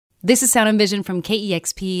This is Sound and Vision from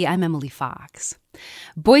KEXP. I'm Emily Fox.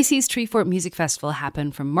 Boise's Treefort Music Festival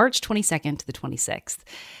happened from March 22nd to the 26th.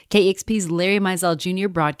 KEXP's Larry Mizell Jr.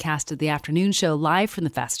 broadcasted the afternoon show live from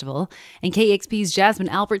the festival, and KEXP's Jasmine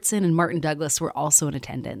Albertson and Martin Douglas were also in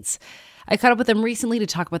attendance. I caught up with them recently to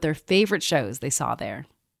talk about their favorite shows they saw there.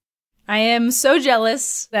 I am so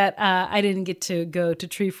jealous that I didn't get to go to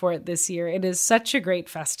Treefort this year. It is such a great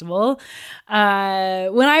festival. When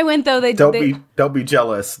I went, though, don't be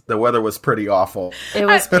jealous. The weather was pretty awful. It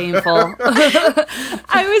was painful.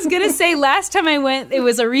 I was gonna say last time I went, it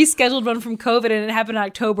was a rescheduled one from COVID, and it happened in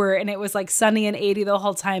October, and it was like sunny and 80 the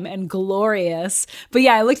whole time and glorious. But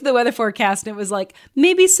yeah, I looked at the weather forecast, and it was like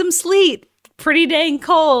maybe some sleet. Pretty dang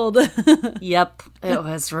cold. Yep, it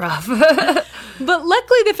was rough. But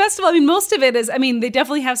luckily the festival, I mean, most of it is, I mean, they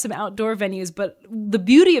definitely have some outdoor venues, but the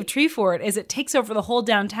beauty of Treefort is it takes over the whole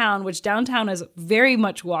downtown, which downtown is very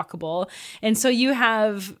much walkable. And so you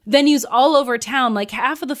have venues all over town. Like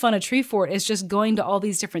half of the fun of Treefort is just going to all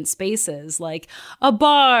these different spaces, like a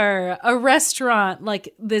bar, a restaurant,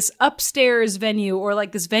 like this upstairs venue, or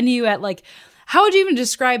like this venue at like, how would you even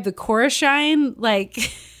describe the Chorusshine? Like...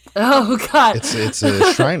 Oh God! It's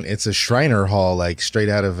a shrine. It's a Shriner Hall, like straight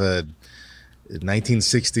out of a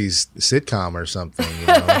 1960s sitcom or something. You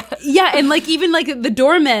know? Yeah, and like even like the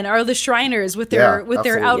doormen are the Shriners with their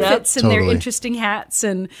their outfits and totally. their interesting hats,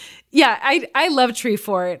 and yeah, I love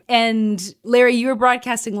Treefort. And Larry, you were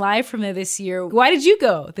broadcasting live from there this year. Why did you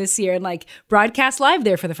go this year and like broadcast live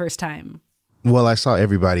there for the first time? Well, I saw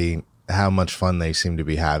everybody how much fun they seemed to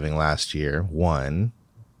be having last year. One.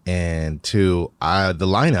 And two, the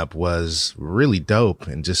lineup was really dope.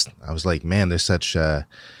 And just, I was like, man, there's such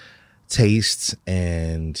taste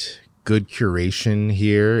and good curation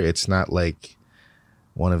here. It's not like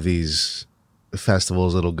one of these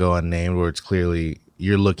festivals that'll go unnamed where it's clearly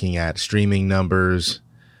you're looking at streaming numbers.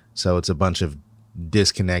 So it's a bunch of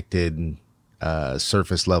disconnected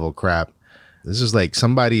surface level crap. This is like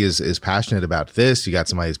somebody is passionate about this. You got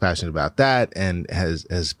somebody who's passionate about that and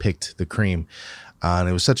has picked the cream. And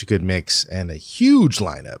it was such a good mix and a huge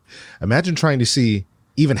lineup. Imagine trying to see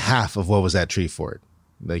even half of what was at Treefort.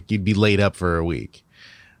 Like you'd be laid up for a week.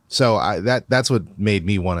 So that's what made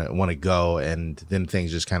me want to go. And then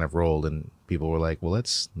things just kind of rolled, and people were like, "Well,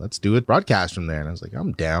 let's do it broadcast from there." And I was like,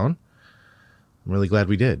 "I'm down." I'm really glad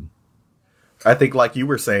we did. I think, like you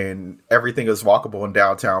were saying, everything is walkable in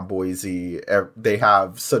downtown Boise. They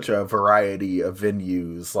have such a variety of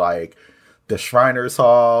venues, like the Shriners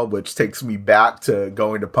Hall, which takes me back to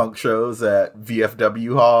going to punk shows at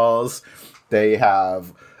VFW halls. They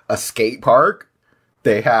have a skate park.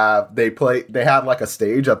 They had like a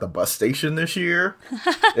stage at the bus station this year.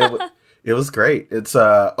 It was great. It's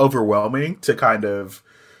overwhelming to kind of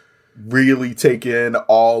really take in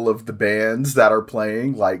all of the bands that are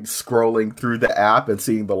playing, like scrolling through the app and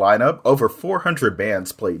seeing the lineup. Over 400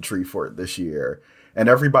 bands played Treefort this year. And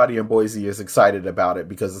everybody in Boise is excited about it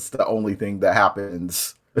because it's the only thing that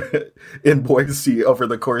happens in Boise over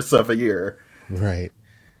the course of a year. Right.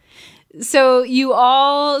 So you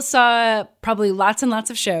all saw probably lots and lots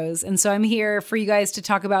of shows. And so I'm here for you guys to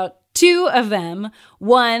talk about two of them.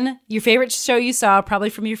 One, your favorite show you saw, probably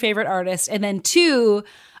from your favorite artist. And then two,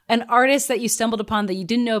 an artist that you stumbled upon that you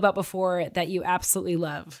didn't know about before that you absolutely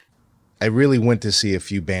love. I really went to see a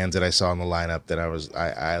few bands that I saw in the lineup that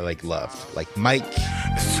I like loved, like Mike.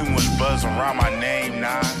 There's too much buzz around my name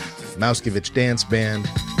now. Mauskovic Dance Band.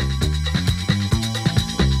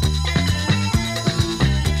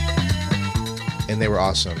 And they were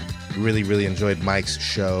awesome. Really, really enjoyed Mike's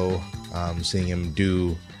show. Seeing him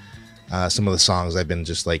do some of the songs I've been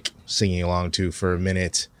just like singing along to for a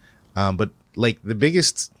minute. But like the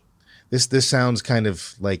biggest... This sounds kind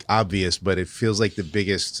of like obvious, but it feels like the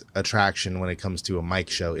biggest attraction when it comes to a Mike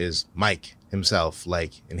show is Mike himself,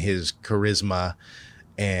 like in his charisma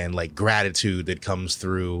and like gratitude that comes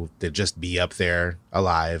through to just be up there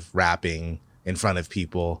alive, rapping in front of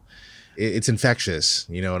people. It's infectious.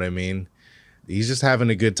 You know what I mean? He's just having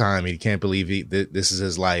a good time. He can't believe this is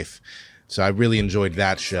his life. So I really enjoyed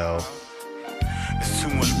that show. There's too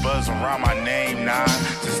much buzz around my name now.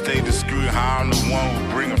 To stay discreet, how I'm the one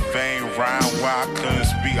who bring a fame round where I couldn't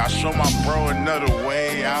speak. I show my bro another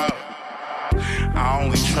way out. I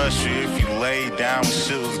only trust you if you lay down when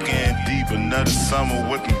shit was getting deep. Another summer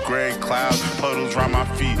whipping gray clouds, puddles around my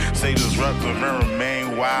feet. Stay disruptive and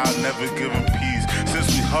remain wild, never giving peace. Since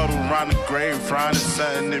we huddle around the grave, frying the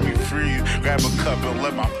sun in me freeze. Grab a cup and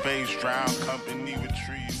let my face drown, company with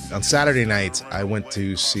trees. On Saturday night, I went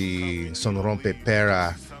to see Sen Rompe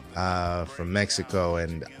Pera from Mexico,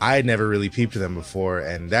 and I had never really peeped to them before,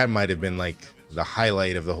 and that might have been like the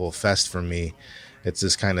highlight of the whole fest for me. It's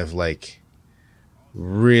this kind of like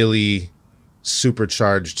really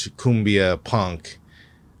supercharged cumbia punk.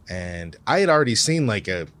 And I had already seen like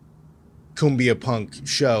a cumbia punk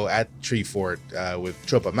show at Treefort with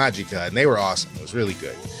Tropa Magica, and they were awesome. It was really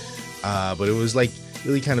good. But it was like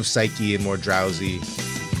really kind of psyche and more drowsy.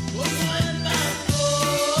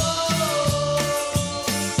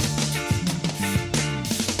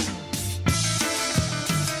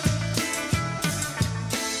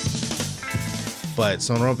 But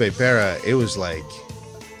Sen Rompe Pera, it was like,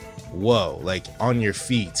 whoa, like on your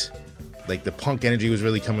feet. Like the punk energy was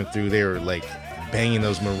really coming through. They were like banging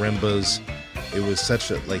those marimbas. It was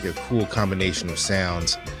such a cool combination of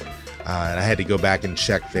sounds. And I had to go back and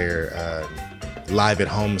check their live at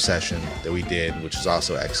home session that we did, which is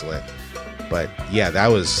also excellent. But yeah, that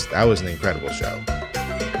was an incredible show.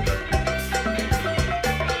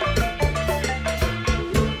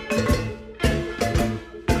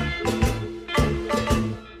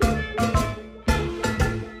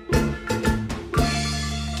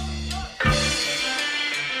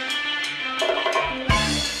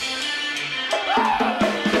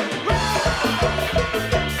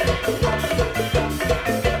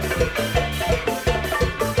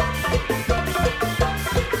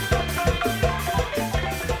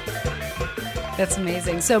 That's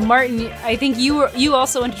amazing. So, Martin, I think you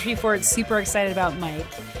also went to Treefort, super excited about Mike.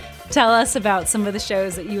 Tell us about some of the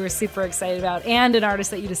shows that you were super excited about and an artist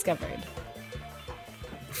that you discovered.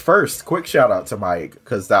 First, quick shout out to Mike,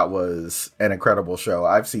 because that was an incredible show.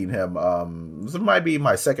 I've seen him. This might be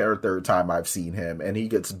my second or third time I've seen him, and he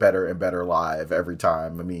gets better and better live every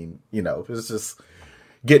time. I mean, it's just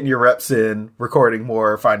getting your reps in, recording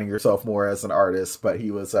more, finding yourself more as an artist. But he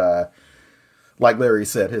was, like Larry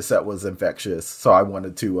said, his set was infectious. So I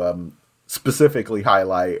wanted to specifically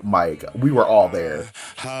highlight Mike. We were all there.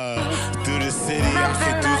 Through the city, I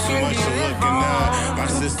can do too much of looking up. My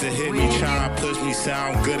sister hit me, trying to push me,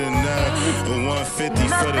 sound good enough. The 150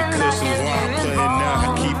 for the cushions while I'm putting up.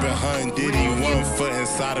 I keep it hunting, Diddy, 1 foot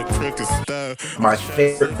inside of crooked stuff. My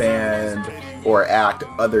favorite band or act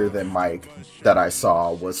other than Mike that I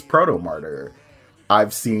saw was Protomartyr.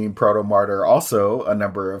 I've seen Protomartyr also a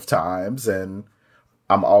number of times, and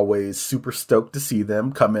I'm always super stoked to see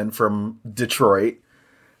them come in from Detroit.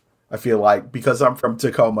 I feel like because I'm from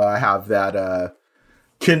Tacoma, I have that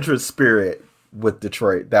kindred spirit with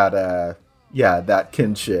Detroit, that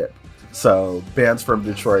kinship. So bands from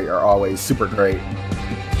Detroit are always super great.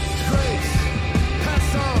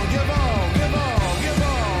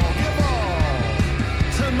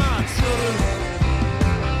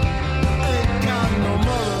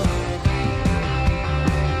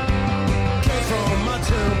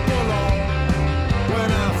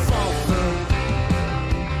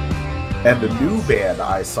 And the new band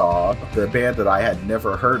I saw, the band that I had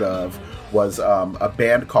never heard of, was a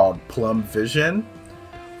band called Plum Vision.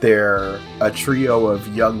 They're a trio of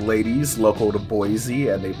young ladies local to Boise,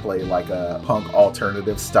 and they play like a punk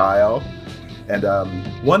alternative style. And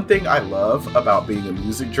one thing I love about being a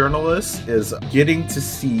music journalist is getting to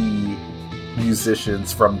see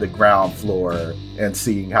musicians from the ground floor and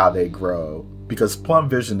seeing how they grow. Because Plum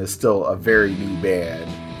Vision is still a very new band,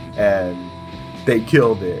 and they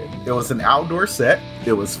killed it. It was an outdoor set.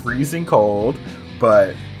 It was freezing cold,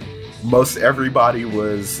 but most everybody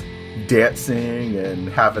was dancing and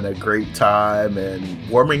having a great time and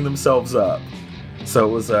warming themselves up. So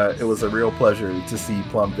it was a real pleasure to see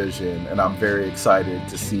Plum Vision, and I'm very excited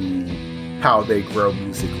to see how they grow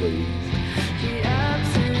musically.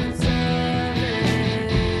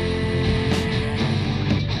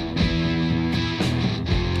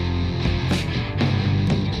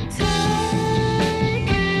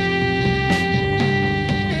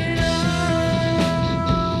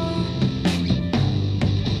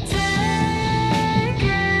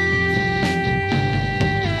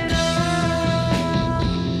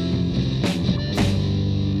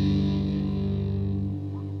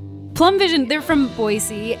 Plum Vision, they're from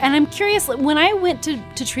Boise, and I'm curious, when I went to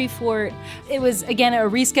Treefort, it was, again, a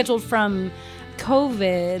rescheduled from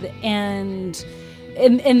COVID, and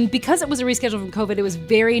because it was a reschedule from COVID, it was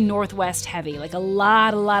very Northwest heavy, like a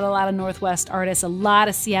lot of Northwest artists, a lot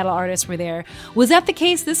of Seattle artists were there. Was that the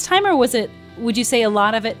case this time, or was it, would you say, a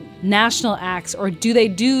lot of it national acts, or do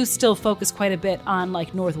they still focus quite a bit on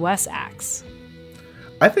like Northwest acts?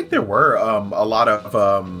 I think there were a lot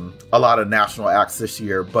of national acts this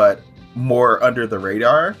year, but more under the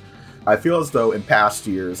radar. I feel as though in past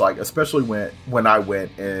years, like especially when I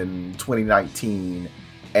went in 2019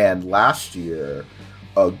 and last year,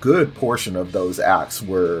 a good portion of those acts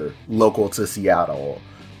were local to Seattle.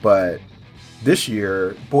 But this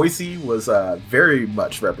year, Boise was very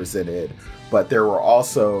much represented, but there were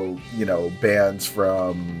also, bands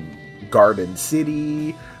from Garden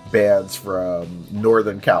City, bands from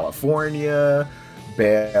Northern California,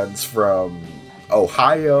 bands from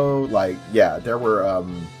Ohio. There were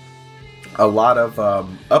a lot of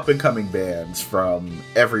up-and-coming bands from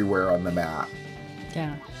everywhere on the map.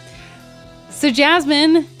 Yeah. So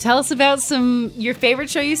Jasmine, tell us about your favorite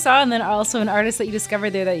show you saw, and then also an artist that you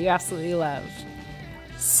discovered there that you absolutely loved.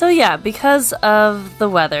 So yeah, because of the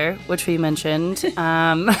weather, which we mentioned, you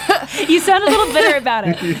sound a little bitter about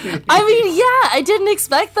it. I mean, yeah, I didn't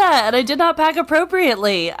expect that, and I did not pack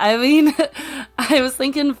appropriately. I mean, I was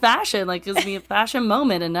thinking fashion, it was be a fashion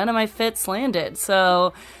moment, and none of my fits landed.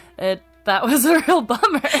 So that was a real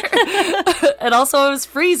bummer. And also, it was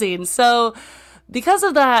freezing. So because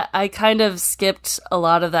of that, I kind of skipped a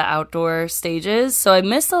lot of the outdoor stages. So I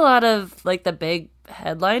missed a lot of the big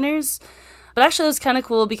headliners. But actually, it was kind of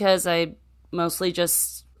cool because I mostly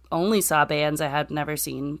just only saw bands I had never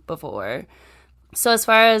seen before. So as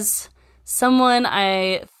far as someone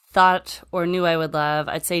I thought or knew I would love,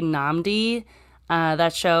 I'd say NNAMDÍ.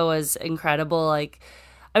 That show was incredible. I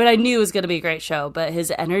knew it was going to be a great show, but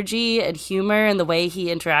his energy and humor and the way he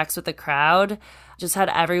interacts with the crowd just had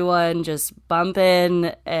everyone just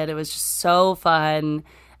bumping, and it was just so fun.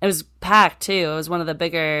 It was packed, too. It was one of the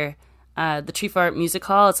bigger... the Treefort Music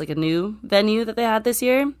Hall, it's a new venue that they had this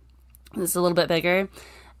year. It's a little bit bigger.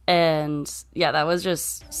 And yeah, that was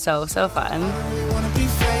just so fun. I really wanna be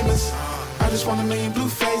famous. I just want a million blue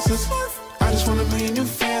faces. I just want a million new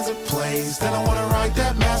fans of plays. Then I wanna ride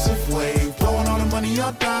that massive wave. Blowing all the money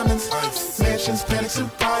on diamonds. Mansions, panics,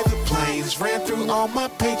 and private planes. Ran through all my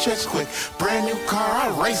paychecks quick. Brand new car, I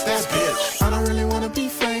raced that bitch. I don't really wanna be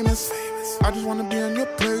famous. I just wanna be on your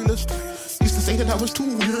playlist. Used to say that I was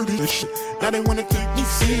too weird and shit. Now they wanna take me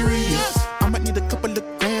serious. I might need a couple of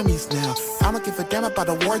Grammys now. I don't give a damn about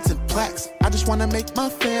awards and plaques. I just wanna make my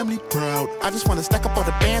family proud. I just wanna stack up all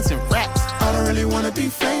the bands and raps. I don't really wanna be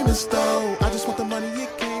famous though. I just want the money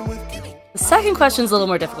it came with. The second question's a little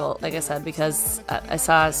more difficult, like I said, because I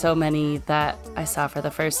saw so many that I saw for the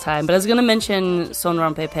first time. But I was going to mention Sen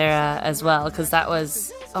Rompe Pera as well, because that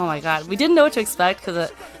was, oh my god, we didn't know what to expect,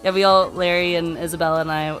 because Larry and Isabella and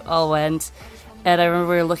I all went, and I remember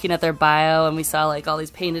we were looking at their bio, and we saw all these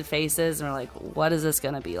painted faces, and we're like, what is this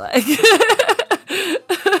going to be like?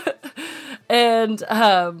 And,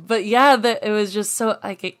 but yeah, it was just so,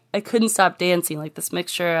 I couldn't stop dancing, this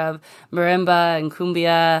mixture of marimba and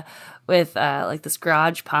cumbia, with this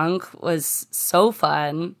garage punk was so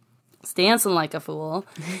fun. It's dancing like a fool.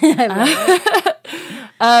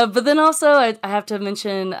 But then also I have to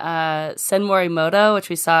mention Sen Morimoto, which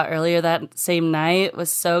we saw earlier that same night,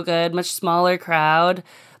 was so good. Much smaller crowd,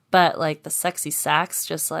 but the sexy sax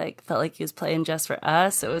just felt like he was playing just for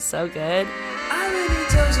us. It was so good. I really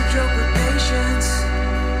tells a joke with patience.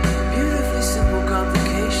 Beautifully simple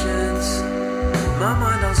complications. My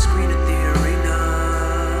mind on screen at the arena.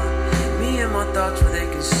 My thoughts where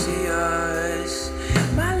they can see us.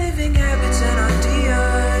 My living habits and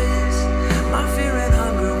ideas. My fear and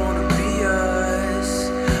hunger wanna be us.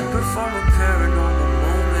 Perform a paranormal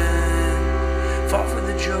moment. Fall for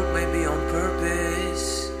the joke, maybe on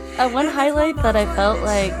purpose. One highlight that I felt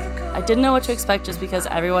like I didn't know what to expect, just because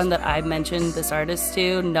everyone that I mentioned this artist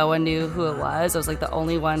to, no one knew who it was. I was the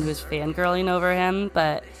only one who was fangirling over him,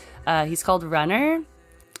 but he's called Runner.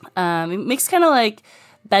 He makes kind of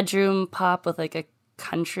bedroom pop with a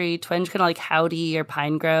country twinge, kind of Howdy or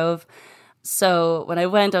Pine Grove. So when I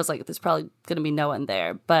went, I was like, there's probably going to be no one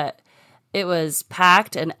there, but it was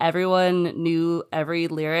packed and everyone knew every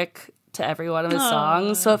lyric to every one of his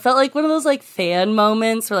songs. So it felt like one of those fan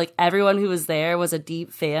moments where everyone who was there was a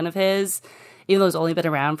deep fan of his, even though he's only been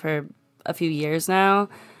around for a few years now.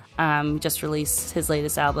 Just released his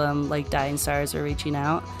latest album, Dying Stars Are Reaching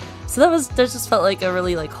Out. So that just felt like a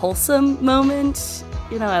really wholesome moment.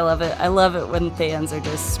 I love it. I love it when fans are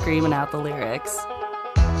just screaming out the lyrics.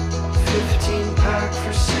 15 pack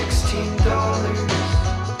for $16.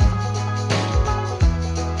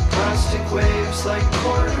 Plastic waves like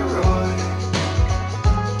corduroy.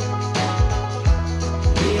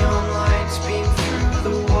 Neon lights beam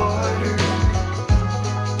through the water.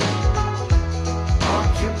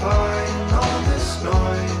 Occupying all this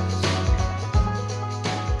noise.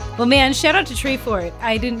 Well, man, shout out to Treefort.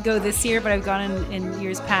 I didn't go this year, but I've gone in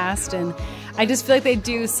years past, and I just feel like they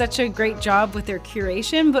do such a great job with their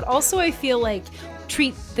curation, but also I feel like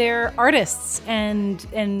treat their artists and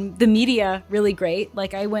the media really great.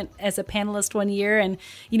 Like I went as a panelist one year, and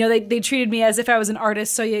they treated me as if I was an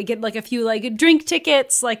artist. So you get like a few like drink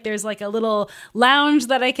tickets. Like there's like a little lounge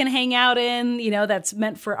that I can hang out in. That's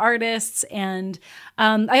meant for artists. And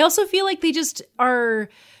I also feel like they just are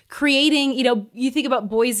creating. You think about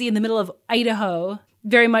Boise in the middle of Idaho.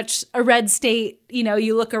 Very much a red state.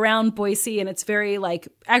 You look around Boise and it's very like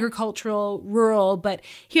agricultural, rural, but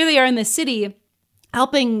here they are in the city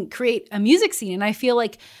helping create a music scene. And I feel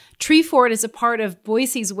like Treefort is a part of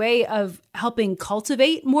Boise's way of helping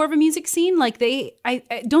cultivate more of a music scene. Like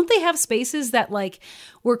don't they have spaces that like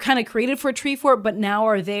were kind of created for Treefort, but now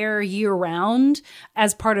are there year round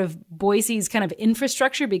as part of Boise's kind of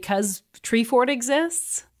infrastructure because Treefort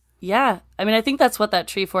exists? Yeah. I mean, I think that's what that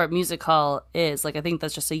Treefort Music Hall is. Like, I think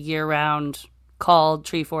that's just a year-round called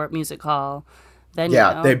Treefort Music Hall venue.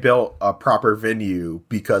 Yeah, they built a proper venue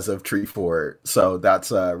because of Treefort. So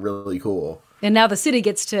that's really cool. And now the city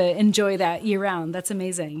gets to enjoy that year-round. That's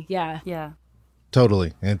amazing. Yeah. Yeah.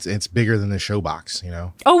 Totally. It's bigger than the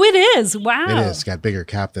Showbox, Oh, it is. Wow. It is. It's got bigger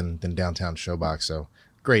cap than downtown Showbox. So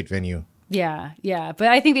great venue. Yeah. But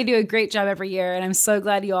I think they do a great job every year, and I'm so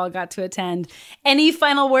glad you all got to attend. Any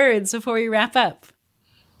final words before we wrap up?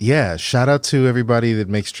 Yeah, shout out to everybody that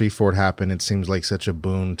makes Treefort happen. It seems like such a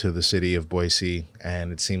boon to the city of Boise,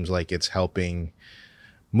 and it seems like it's helping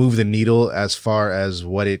move the needle as far as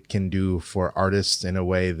what it can do for artists in a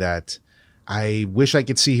way that I wish I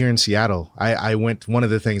could see here in Seattle. One of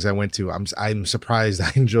the things I went to, I'm surprised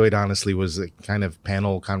I enjoyed, honestly, was a kind of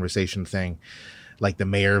panel conversation thing. Like the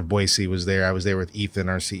mayor of Boise was there. I was there with Ethan,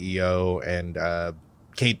 our CEO, and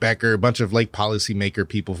Kate Becker, a bunch of like policymaker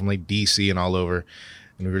people from like DC and all over.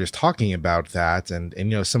 And we were just talking about that. And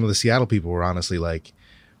some of the Seattle people were honestly like,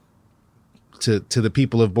 to the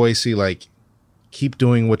people of Boise, like, keep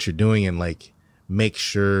doing what you're doing and like make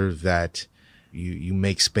sure that you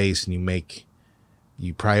make space and you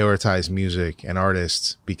prioritize music and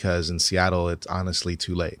artists, because in Seattle, it's honestly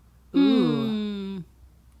too late. Ooh.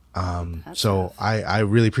 So I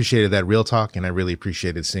really appreciated that real talk, and I really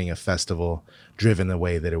appreciated seeing a festival driven the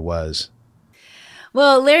way that it was.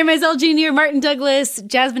 Well, Larry Mizell Jr., Martin Douglas,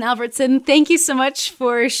 Jasmine Albertson, thank you so much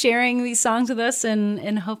for sharing these songs with us,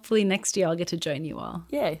 and hopefully next year I'll get to join you all.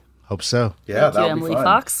 Yay. Hope so. Yeah, Thank you, Emily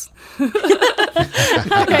Fox. All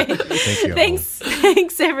right. Thank you.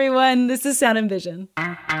 Thanks, everyone. This is Sound and Vision.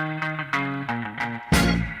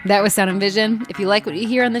 That was Sound and Vision. If you like what you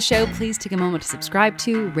hear on the show, please take a moment to subscribe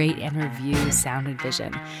to, rate, and review Sound and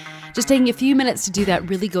Vision. Just taking a few minutes to do that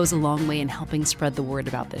really goes a long way in helping spread the word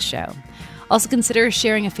about this show. Also consider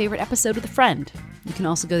sharing a favorite episode with a friend. You can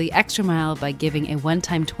also go the extra mile by giving a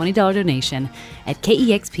one-time $20 donation at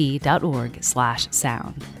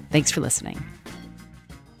kexp.org/sound. Thanks for listening.